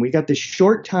we're doing. We got this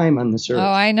short time on this earth. Oh,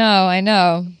 I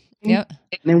know. Yep.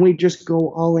 And then we just go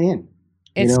all in.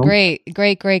 It's great.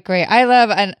 I love,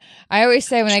 and I always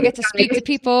say when I get to speak to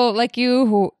people like you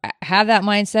who have that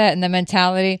mindset and the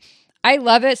mentality, I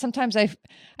love it. Sometimes I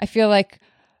feel like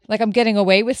I'm getting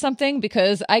away with something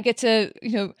because I get to,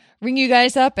 ring you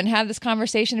guys up and have this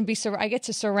conversation and I get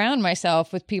to surround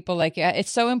myself with people like you.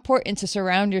 It's so important to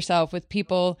surround yourself with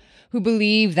people who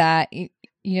believe that,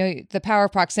 the power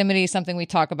of proximity is something we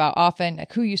talk about often,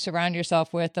 like who you surround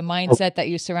yourself with, the mindset that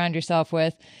you surround yourself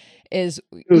with is,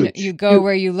 you go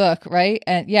where you look, right?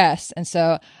 And yes. And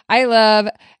so I love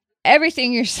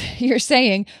everything you're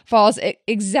saying falls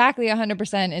exactly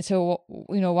 100% into,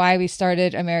 why we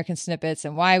started American Snippets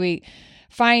and why we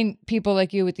find people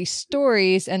like you with these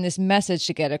stories and this message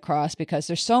to get across, because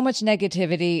there's so much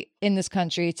negativity in this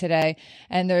country today.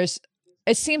 And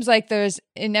it seems like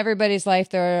in everybody's life,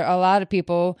 there are a lot of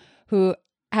people who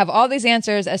have all these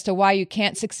answers as to why you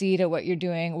can't succeed at what you're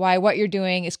doing, why what you're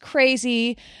doing is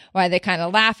crazy, why they kind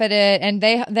of laugh at it. And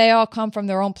they all come from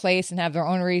their own place and have their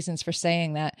own reasons for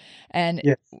saying that. And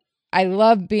yes. I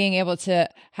love being able to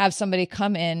have somebody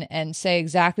come in and say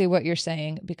exactly what you're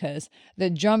saying, because the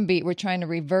drum beat, we're trying to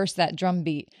reverse that drum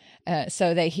beat.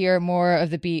 So they hear more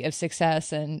of the beat of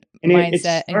success and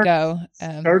mindset and go.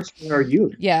 Starts with our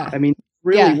youth. Yeah. I mean,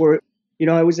 really,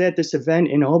 I was at this event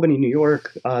in Albany, New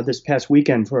York, this past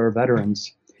weekend for our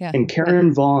veterans. Yeah. And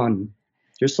Karen Vaughn,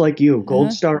 just like you,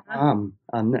 Gold Star mom,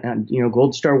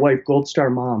 Gold Star wife, Gold Star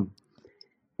mom.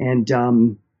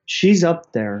 And she's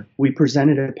up there. We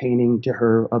presented a painting to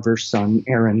her of her son,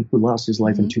 Aaron, who lost his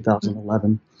life in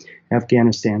 2011,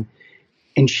 Afghanistan.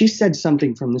 And she said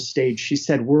something from the stage. She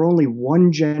said, we're only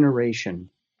one generation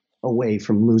away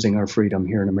from losing our freedom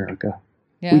here in America.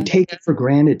 Yeah. We take it for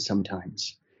granted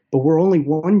sometimes, but we're only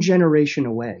one generation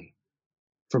away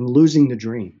from losing the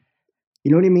dream.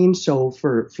 You know what I mean? So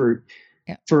for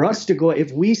us to go,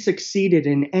 if we succeeded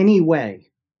in any way,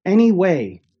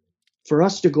 for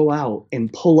us to go out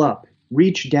and pull up,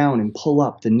 reach down and pull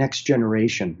up the next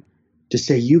generation to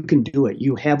say, you can do it.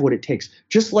 You have what it takes.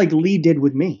 Just like Lee did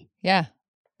with me. Yeah.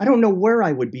 I don't know where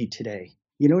I would be today.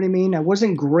 You know what I mean? I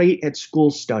wasn't great at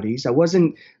school studies. I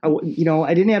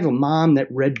didn't have a mom that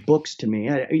read books to me.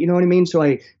 You know what I mean? So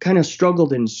I kind of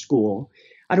struggled in school.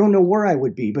 I don't know where I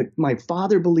would be, but my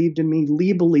father believed in me.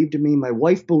 Lee believed in me. My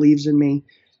wife believes in me.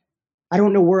 I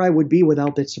don't know where I would be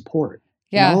without that support.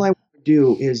 Yeah. And all I want to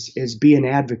do is be an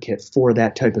advocate for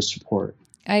that type of support.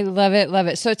 I love it. Love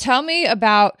it. So tell me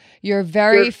about your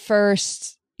very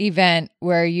first event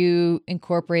where you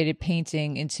incorporated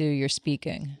painting into your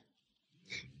speaking.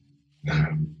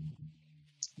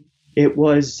 It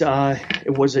was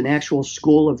an actual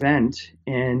school event,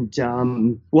 and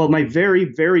my very,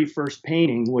 very first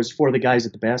painting was for the guys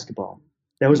at the basketball.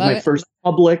 That was my first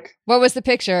public. What was the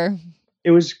picture? It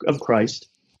was of Christ.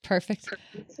 Perfect.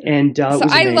 And so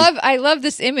I love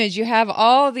this image. You have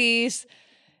all these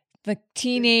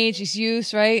these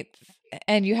youths, right?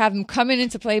 And you have them coming in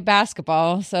to play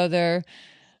basketball, so they're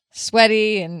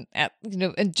sweaty and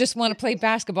just want to play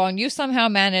basketball, and you somehow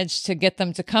managed to get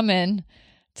them to come in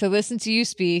to listen to you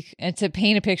speak and to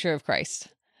paint a picture of Christ.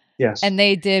 Yes. And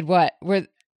they did what?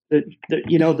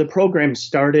 The program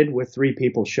started with 3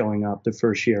 people showing up the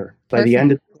first year. By the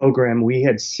end of the program, we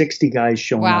had 60 guys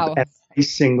showing up every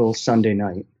single Sunday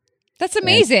night. That's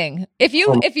amazing. And, if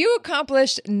you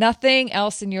accomplished nothing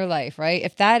else in your life, right?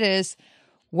 If that is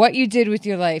what you did with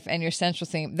your life and your central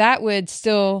theme, that would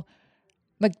still,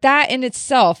 that in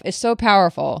itself is so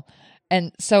powerful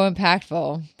and so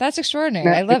impactful. That's extraordinary.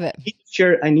 Now, I love it.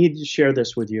 I need to share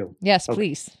this with you. Yes, okay.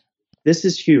 Please. This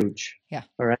is huge. Yeah.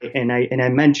 All right. And I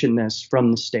mentioned this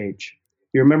from the stage.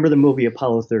 You remember the movie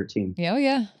Apollo 13? Oh,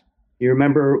 yeah. You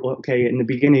remember, in the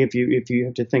beginning, if you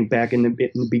have to think back, in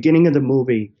the beginning of the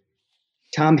movie,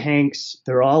 Tom Hanks,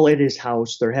 they're all at his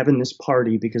house. They're having this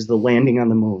party because of the landing on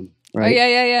the moon, right? Oh,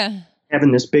 yeah.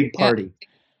 Having this big party.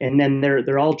 Yeah. And then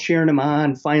they're all cheering him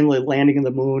on, finally landing on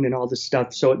the moon and all this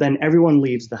stuff. So then everyone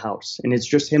leaves the house, and it's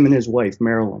just him and his wife,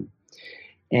 Marilyn.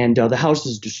 And the house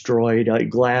is destroyed,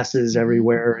 glasses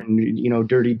everywhere, and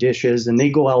dirty dishes. And they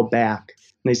go out back,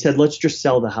 and they said, "Let's just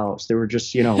sell the house." They were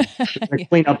just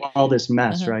clean up all this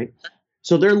mess, right?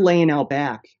 So they're laying out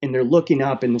back, and they're looking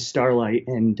up in the starlight,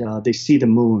 and they see the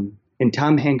moon. And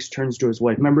Tom Hanks turns to his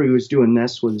wife. Remember, he was doing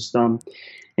this with his thumb,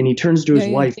 and he turns to his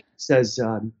wife and says,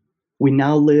 "We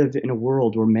now live in a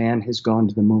world where man has gone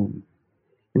to the moon."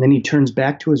 And then he turns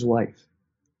back to his wife,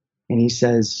 and he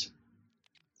says,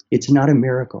 "It's not a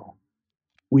miracle.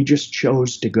 We just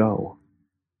chose to go."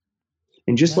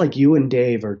 And just like you and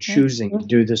Dave are choosing to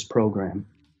do this program,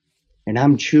 and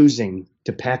I'm choosing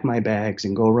to pack my bags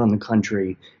and go around the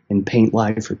country and paint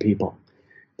live for people,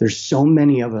 there's so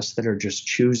many of us that are just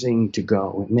choosing to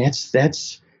go. And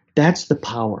that's the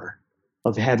power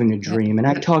of having a dream. And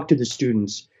I talk to the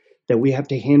students that we have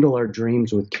to handle our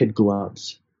dreams with kid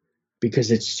gloves because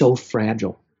it's so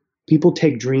fragile. People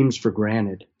take dreams for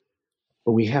granted,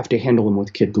 but we have to handle them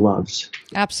with kid gloves.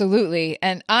 Absolutely.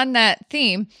 And on that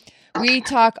theme, we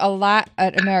talk a lot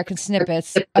at American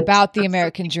Snippets about the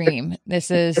American dream.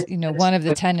 This is, one of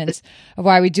the tenets of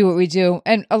why we do what we do,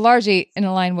 and largely in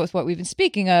line with what we've been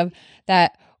speaking of,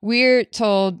 that we're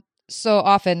told so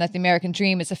often that the American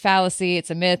dream is a fallacy, it's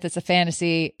a myth, it's a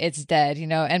fantasy, it's dead,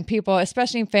 and people,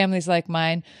 especially in families like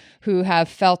mine, who have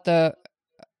felt the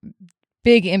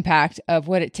big impact of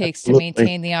what it takes to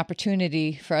maintain the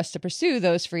opportunity for us to pursue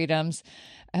those freedoms.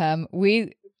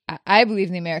 I believe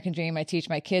in the American dream. I teach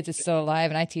my kids it's still alive,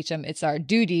 and I teach them it's our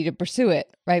duty to pursue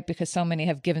it, right? Because so many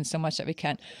have given so much that we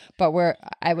can. But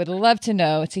I would love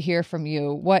to hear from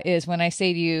you. When I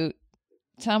say to you,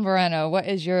 Tom Varano,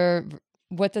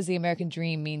 what does the American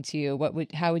dream mean to you?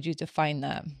 How would you define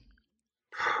that?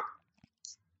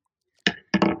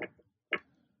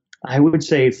 I would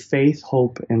say faith,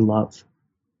 hope, and love.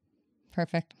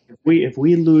 Perfect. If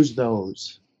we lose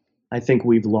those, I think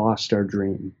we've lost our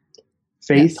dream.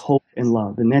 Faith, hope, and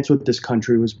love. And that's what this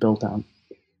country was built on,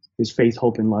 is faith,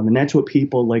 hope, and love. And that's what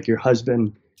people like your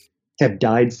husband have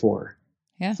died for.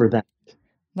 Yeah. For that.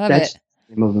 That's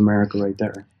the name of America right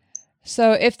there.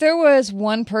 So if there was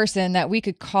one person that we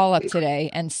could call up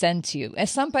today and send to you, as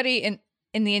somebody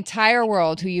in the entire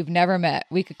world who you've never met,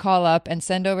 we could call up and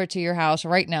send over to your house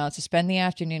right now to spend the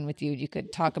afternoon with you. You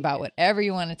could talk about whatever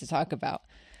you wanted to talk about.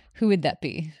 Who would that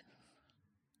be?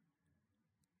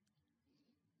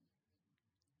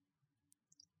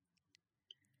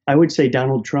 I would say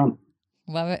Donald Trump.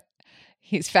 Love it.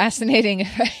 He's fascinating,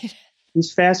 right?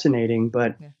 He's fascinating,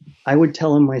 but I would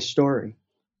tell him my story.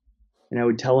 And I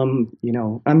would tell him,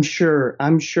 I'm sure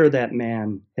that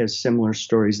man has similar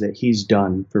stories that he's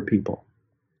done for people.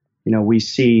 We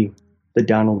see the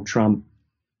Donald Trump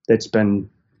that's been,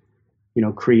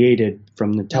 created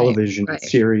from the television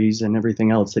series and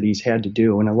everything else that he's had to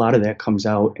do. And a lot of that comes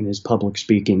out in his public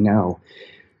speaking now.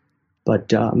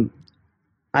 But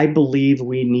I believe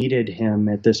we needed him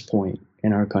at this point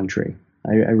in our country.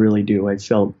 I really do. I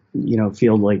feel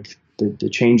like the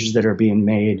changes that are being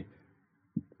made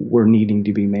were needing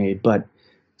to be made. But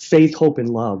faith, hope, and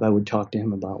love, I would talk to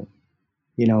him about,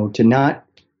 to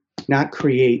not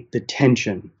create the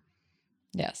tension.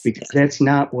 Yes. Because that's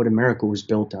not what America was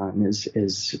built on,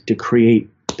 is to create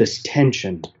this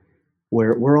tension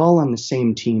where we're all on the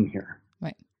same team here.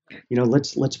 Right.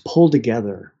 Let's pull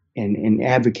together and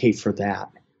advocate for that.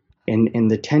 And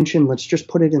the tension, let's just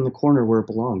put it in the corner where it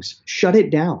belongs. Shut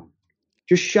it down.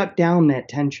 Just shut down that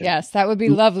tension. Yes, that would be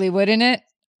lovely, wouldn't it?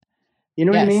 You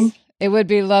know what I mean? It would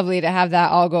be lovely to have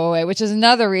that all go away, which is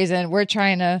another reason we're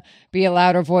trying to be a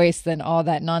louder voice than all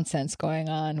that nonsense going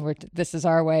on. This is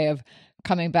our way of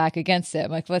coming back against it.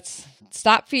 Like, let's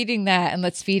stop feeding that and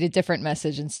let's feed a different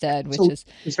message instead,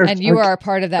 and you are a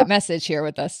part of that message here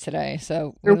with us today.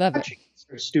 So we love it.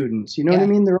 Our students, what I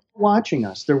mean? They're watching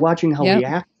us. They're watching how we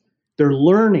act. They're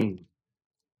learning.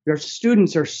 Our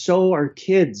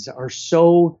kids are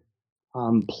so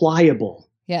pliable.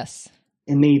 Yes.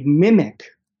 And they mimic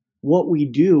what we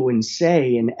do and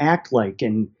say and act like.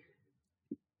 And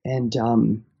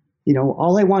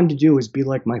all I wanted to do is be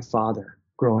like my father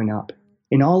growing up.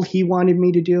 And all he wanted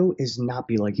me to do is not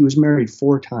be like. He was married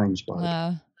 4 times,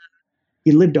 Barb.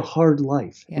 He lived a hard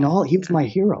life. Yeah. And he was my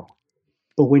hero.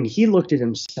 But when he looked at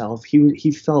himself,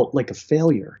 he felt like a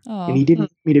failure. And he didn't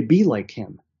want me to be like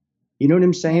him. You know what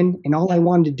I'm saying? And all I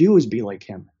wanted to do was be like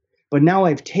him. But now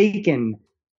I've taken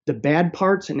the bad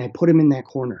parts and I put him in that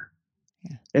corner.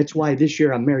 Yeah. That's why this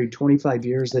year I'm married 25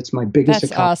 years. That's my biggest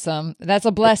accomplishment. Awesome. That's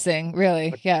a blessing,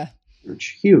 really. Yeah.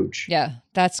 huge. Yeah,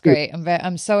 that's great.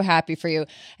 I'm so happy for you.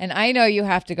 And I know you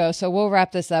have to go, so we'll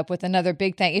wrap this up with another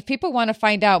big thank. If people want to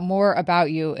find out more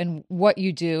about you and what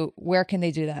you do, where can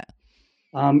they do that?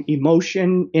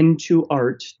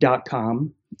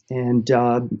 Emotionintoart.com. And,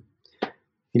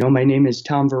 my name is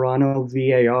Tom Varano,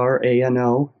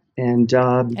 Varano. And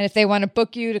if they want to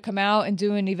book you to come out and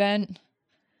do an event?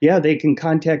 Yeah, they can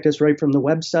contact us right from the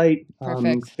website.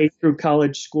 K through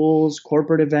college schools,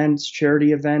 corporate events,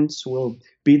 charity events. We'll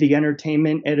be the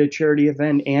entertainment at a charity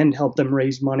event and help them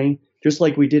raise money, just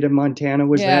like we did in Montana.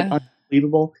 Was that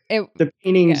unbelievable? The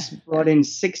paintings brought in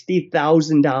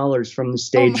 $60,000 from the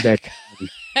stage that day.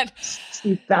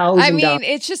 $60,000. I mean,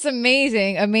 it's just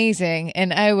amazing.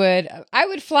 And I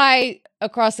would fly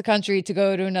across the country to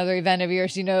go to another event of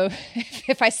yours.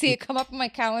 If I see it come up on my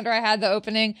calendar, I had the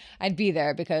opening, I'd be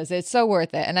there because it's so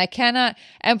worth it. And I cannot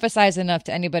emphasize enough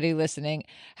to anybody listening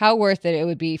how worth it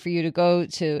would be for you to go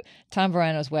to Tom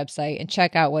Varano's website and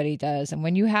check out what he does. And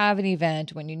when you have an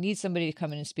event, when you need somebody to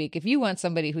come in and speak, if you want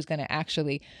somebody who's going to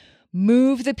actually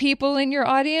move the people in your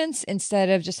audience instead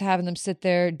of just having them sit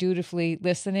there dutifully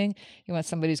listening, you want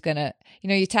somebody who's going to,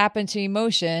 you tap into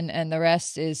emotion and the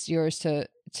rest is yours to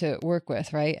work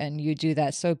with, right? And you do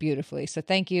that so beautifully. So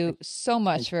thank you so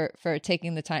much for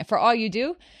taking the time, for all you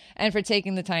do, and for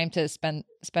taking the time to spend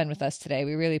with us today.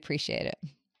 We really appreciate it.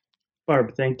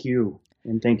 Barb, thank you.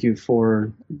 And thank you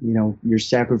for, your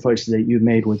sacrifices that you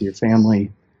made with your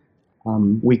family.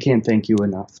 We can't thank you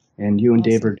enough. And you and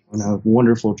Dave are doing a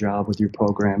wonderful job with your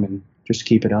program, and just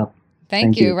keep it up.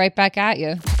 Thank you. Right back at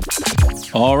you.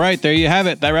 All right, there you have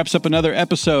it. That wraps up another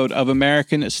episode of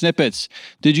American Snippets.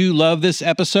 Did you love this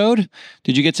episode?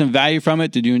 Did you get some value from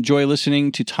it? Did you enjoy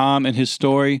listening to Tom and his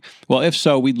story? Well, if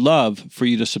so, we'd love for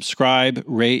you to subscribe,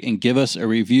 rate, and give us a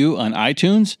review on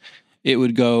iTunes. It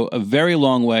would go a very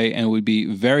long way and would be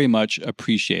very much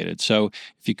appreciated. So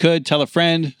if you could, tell a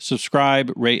friend,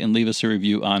 subscribe, rate, and leave us a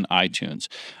review on iTunes.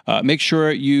 Make sure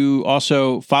you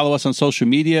also follow us on social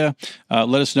media.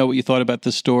 Let us know what you thought about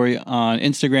this story on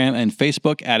Instagram and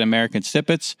Facebook at American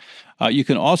Snippets. You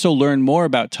can also learn more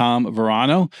about Tom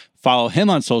Varano. Follow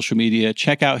him on social media.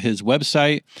 Check out his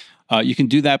website. You can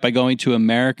do that by going to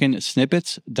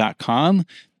americansnippets.com.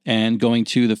 and going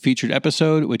to the featured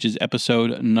episode, which is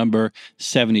episode number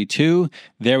 72.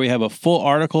 There we have a full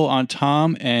article on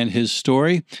Tom and his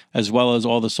story, as well as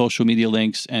all the social media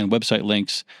links and website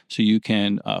links, so you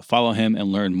can follow him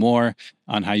and learn more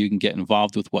on how you can get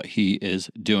involved with what he is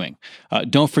doing.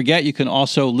 Don't forget, you can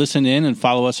also listen in and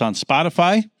follow us on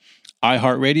Spotify,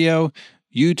 iHeartRadio,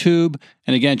 YouTube,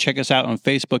 and again, check us out on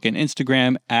Facebook and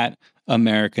Instagram at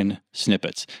American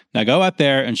Snippets. Now go out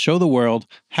there and show the world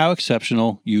how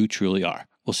exceptional you truly are.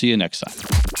 We'll see you next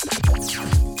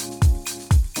time.